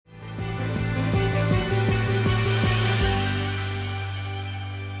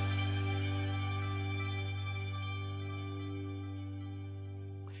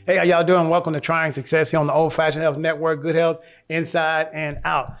Hey, how y'all doing? Welcome to Trying Success here on the Old Fashioned Health Network. Good health inside and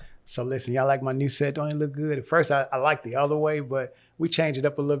out. So listen, y'all like my new set? Don't it look good? At first, I like the other way, but we changed it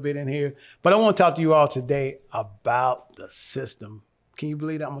up a little bit in here. But I want to talk to you all today about the system. Can you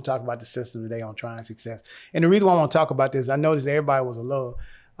believe that? I'm going to talk about the system today on Trying Success. And the reason why I want to talk about this, I noticed everybody was a little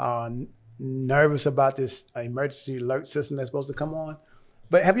nervous about this emergency alert system that's supposed to come on.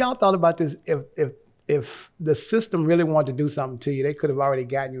 But have y'all thought about this? If the system really wanted to do something to you, they could have already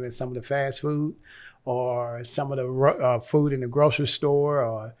gotten you in some of the fast food or some of the food in the grocery store,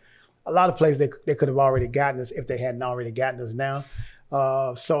 or a lot of places they could have already gotten us if they hadn't already gotten us now.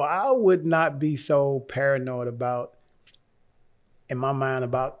 So I would not be so paranoid about, in my mind,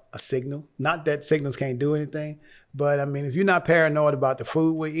 about a signal. Not that signals can't do anything, but I mean, if you're not paranoid about the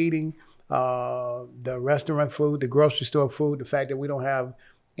food we're eating, the restaurant food, the grocery store food, the fact that we don't have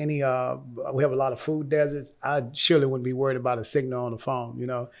we have a lot of food deserts, I surely wouldn't be worried about a signal on the phone, you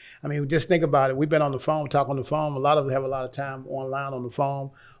know? I mean, just think about it. We've been on the phone, talk on the phone. A lot of us have a lot of time online on the phone,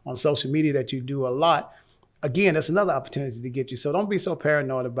 on social media that you do a lot. Again, that's another opportunity to get you. So don't be so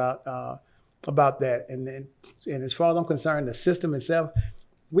paranoid about that. And as far as I'm concerned, the system itself,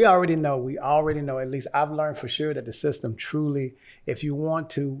 we already know, at least I've learned for sure that the system truly, if you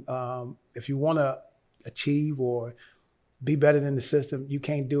want to achieve or be better than the system, you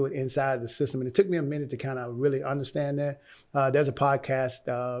can't do it inside of the system. And it took me a minute to kind of really understand that. There's a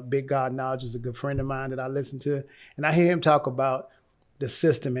podcast, Big God Knowledge, was a good friend of mine that I listen to. And I hear him talk about the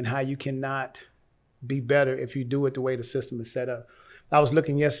system and how you cannot be better if you do it the way the system is set up. I was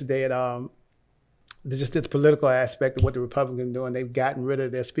looking yesterday at just this political aspect of what the Republicans are doing. They've gotten rid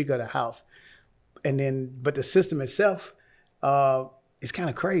of their Speaker of the House. But the system itself, it's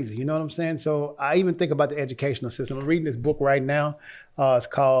kind of crazy, you know what I'm saying? So I even think about the educational system. I'm reading this book right now. It's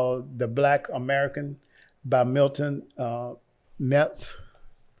called The Black American by Milton Metz.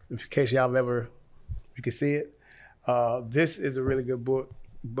 In case y'all you can see it. This is a really good book,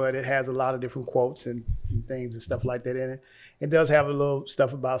 but it has a lot of different quotes and things and stuff like that in it. It does have a little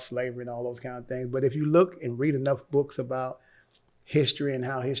stuff about slavery and all those kind of things. But if you look and read enough books about history and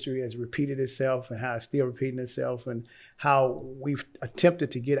how history has repeated itself and how it's still repeating itself and how we've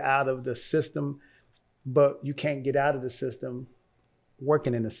attempted to get out of the system, but you can't get out of the system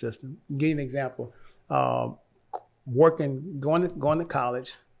working in the system. I'll give you an example. Going to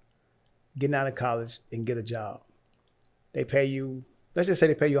college, getting out of college and get a job. They pay you, let's just say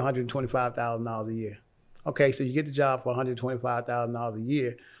they pay you $125,000 a year. Okay, so you get the job for $125,000 a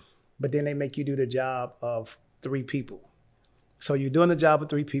year, but then they make you do the job of 3 people. So you're doing the job of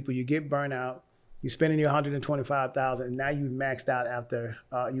 3 people, you get burnt out, you're spending your $125,000, and now you've maxed out after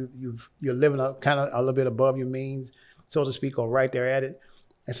you're living kind of a little bit above your means, so to speak, or right there at it.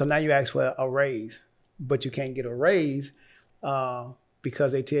 And so now you ask for a raise, but you can't get a raise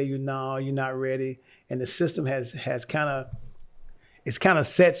because they tell you, no, you're not ready. And the system has it's kind of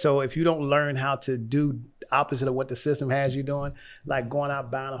set. So if you don't learn how to do opposite of what the system has you doing, like going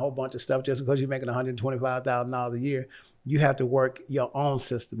out buying a whole bunch of stuff just because you're making $125,000 a year, you have to work your own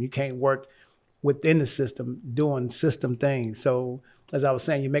system. You can't work within the system doing system things. So as I was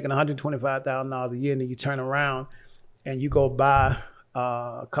saying, you're making $125,000 a year, and then you turn around and you go buy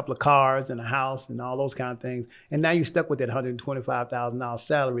a couple of cars and a house and all those kind of things. And now you're stuck with that $125,000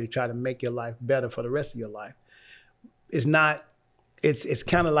 salary to try to make your life better for the rest of your life. It's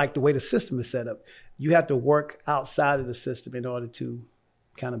kind of like the way the system is set up. You have to work outside of the system in order to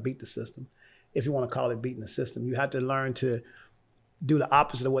kind of beat the system. If you want to call it beating the system, you have to learn to do the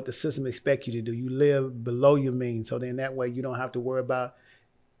opposite of what the system expects you to do. You live below your means. So then that way you don't have to worry about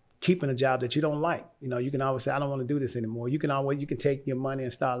keeping a job that you don't like. You know, you can always say, I don't want to do this anymore. You can take your money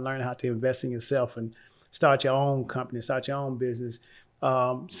and start learning how to invest in yourself and start your own company, start your own business.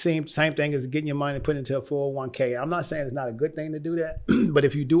 Same thing as getting your money and putting it into a 401k. I'm not saying it's not a good thing to do that, but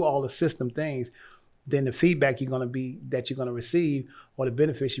if you do all the system things, then the feedback you're going to receive, or the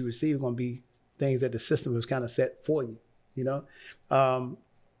benefits you receive, are going to be things that the system has kind of set for you, you know?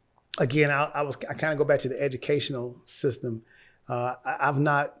 Again, I kind of go back to the educational system. I've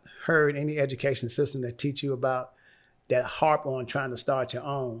not heard any education system that teach you about that harp on trying to start your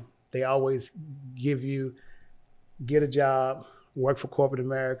own. They always give you, get a job, work for corporate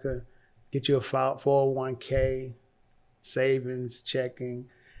America, get you a 401k, savings, checking,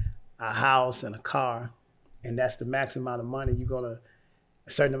 a house and a car. And that's the maximum amount of money a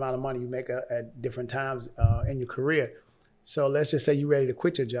certain amount of money you make at different times in your career. So let's just say you're ready to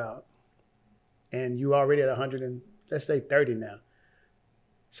quit your job and you already at 100 and let's say 30 now.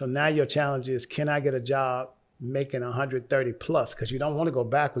 So now your challenge is, can I get a job making 130 plus? Because you don't want to go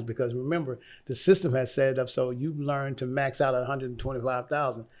backwards, because remember, the system has set it up so you've learned to max out at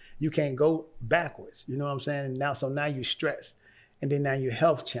 125,000. you can't go backwards. You know what I'm saying? And now, so now you're stressed, and then now you're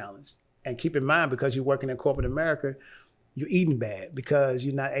health challenged. And keep in mind, because you're working in corporate America, you're eating bad because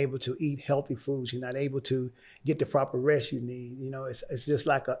you're not able to eat healthy foods. You're not able to get the proper rest you need. You know, it's just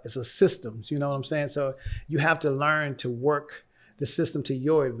like it's a system. You know what I'm saying? So you have to learn to work the system to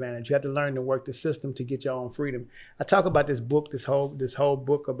your advantage. You have to learn to work the system to get your own freedom. I talk about this book, this whole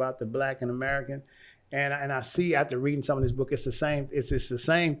book about the Black and American, and I see after reading some of this book, it's the same. It's the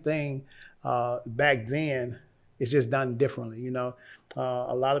same thing back then. It's just done differently. You know,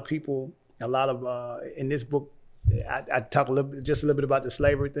 a lot of people, in this book. I talk just a little bit about the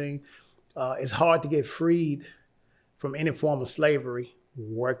slavery thing. It's hard to get freed from any form of slavery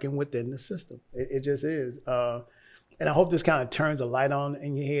working within the system. It just is. And I hope this kind of turns a light on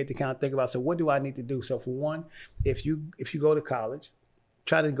in your head to kind of think about, so what do I need to do? So for one, if you go to college,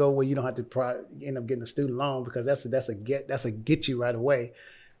 try to go where you don't have to end up getting a student loan, because that's a get you right away.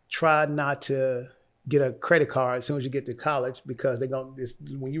 Try not to get a credit card as soon as you get to college, because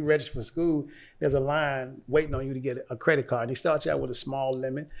when you register for school, there's a line waiting on you to get a credit card. They start you out with a small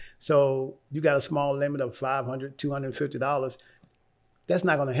limit. So you got a small limit of $500, $250. That's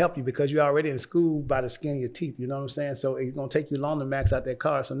not going to help you because you're already in school by the skin of your teeth. You know what I'm saying? So it's going to take you long to max out that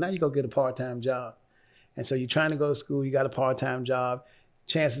card. So now you go get a part-time job. And so you're trying to go to school, you got a part-time job.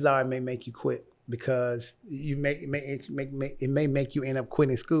 Chances are it may make you quit, because it may make you end up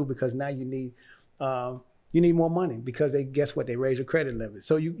quitting school, because now you need more money, because guess what? They raise your credit limit.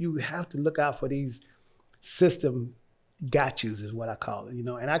 So you have to look out for these system got yous, is what I call it, you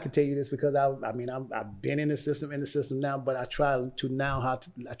know. And I can tell you this because I've been in the system now, but I try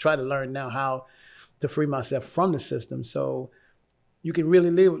to learn now how to free myself from the system, so you can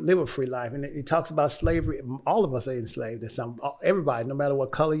really live a free life. And it talks about slavery. All of us are enslaved. Everybody, no matter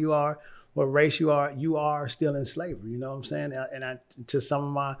what color you are, what race you are still in slavery. You know what I'm saying? And to some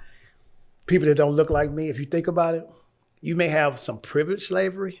of my people that don't look like me, if you think about it, you may have some privileged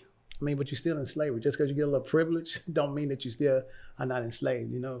slavery. But you're still in slavery. Just because you get a little privilege don't mean that you still are not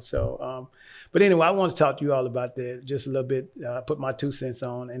enslaved, you know? So, but anyway, I want to talk to you all about that just a little bit, put my 2 cents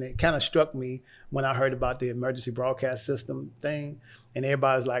on. And it kind of struck me when I heard about the emergency broadcast system thing. And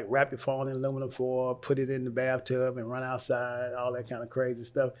everybody's like, wrap your phone in aluminum foil, put it in the bathtub and run outside, all that kind of crazy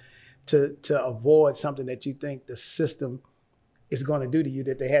stuff to avoid something that you think the system is going to do to you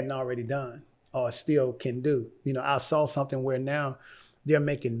that they hadn't already done or still can do. You know, I saw something where now they're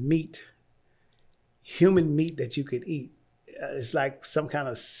making meat, human meat that you could eat. It's like some kind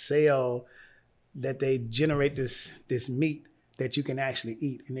of cell that they generate this meat that you can actually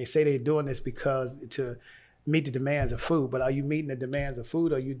eat. And they say they're doing this because to meet the demands of food. But are you meeting the demands of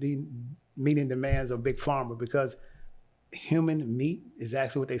food, or are you meeting demands of big pharma? Because human meat is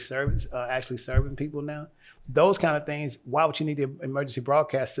actually what they serve, actually serving people now. Those kind of things, why would you need the emergency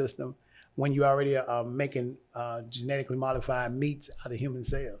broadcast system when you already are making genetically modified meats out of human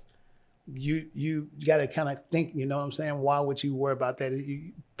cells? You got to kind of think, you know what I'm saying? Why would you worry about that?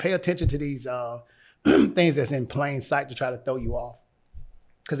 You pay attention to these things that's in plain sight to try to throw you off,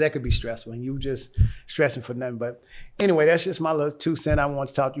 because that could be stressful and you just stressing for nothing. But anyway, that's just my little 2 cents. I want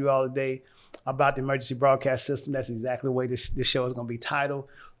to talk to you all today about the emergency broadcast system. That's exactly the way this show is going to be titled.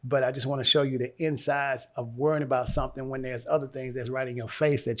 But I just want to show you the insides of worrying about something when there's other things that's right in your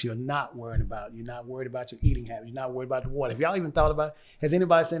face that you're not worried about. You're not worried about your eating habits. You're not worried about the water. Have y'all even thought about, has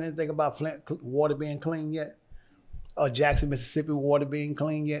anybody said anything about Flint water being clean yet? Or Jackson, Mississippi water being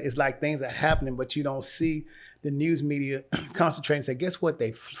clean yet? It's like things are happening, but you don't see the news media concentrate and say, guess what?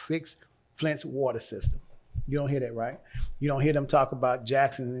 They fixed Flint's water system. You don't hear that, right? You don't hear them talk about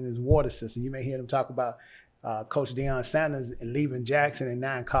Jackson and his water system. You may hear them talk about Coach Deion Sanders and leaving Jackson and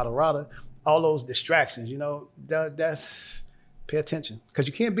now in Colorado. All those distractions, you know, that's pay attention, because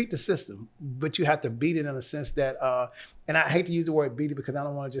you can't beat the system, but you have to beat it in a sense that, and I hate to use the word beat it because I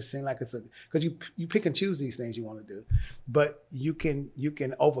don't want to just seem like because you pick and choose these things you want to do, but you can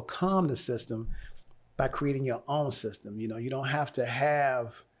overcome the system by creating your own system. You know, you don't have to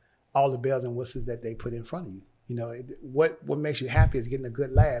have all the bells and whistles that they put in front of you. You know, what makes you happy is getting a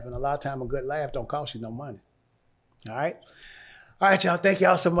good laugh, and a lot of time a good laugh don't cost you no money. All right, y'all. Thank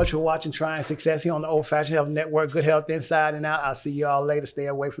y'all so much for watching Trying Success here on the Old Fashioned Health Network. Good health inside and out. I'll see y'all later. Stay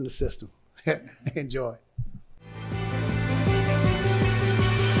away from the system. Enjoy.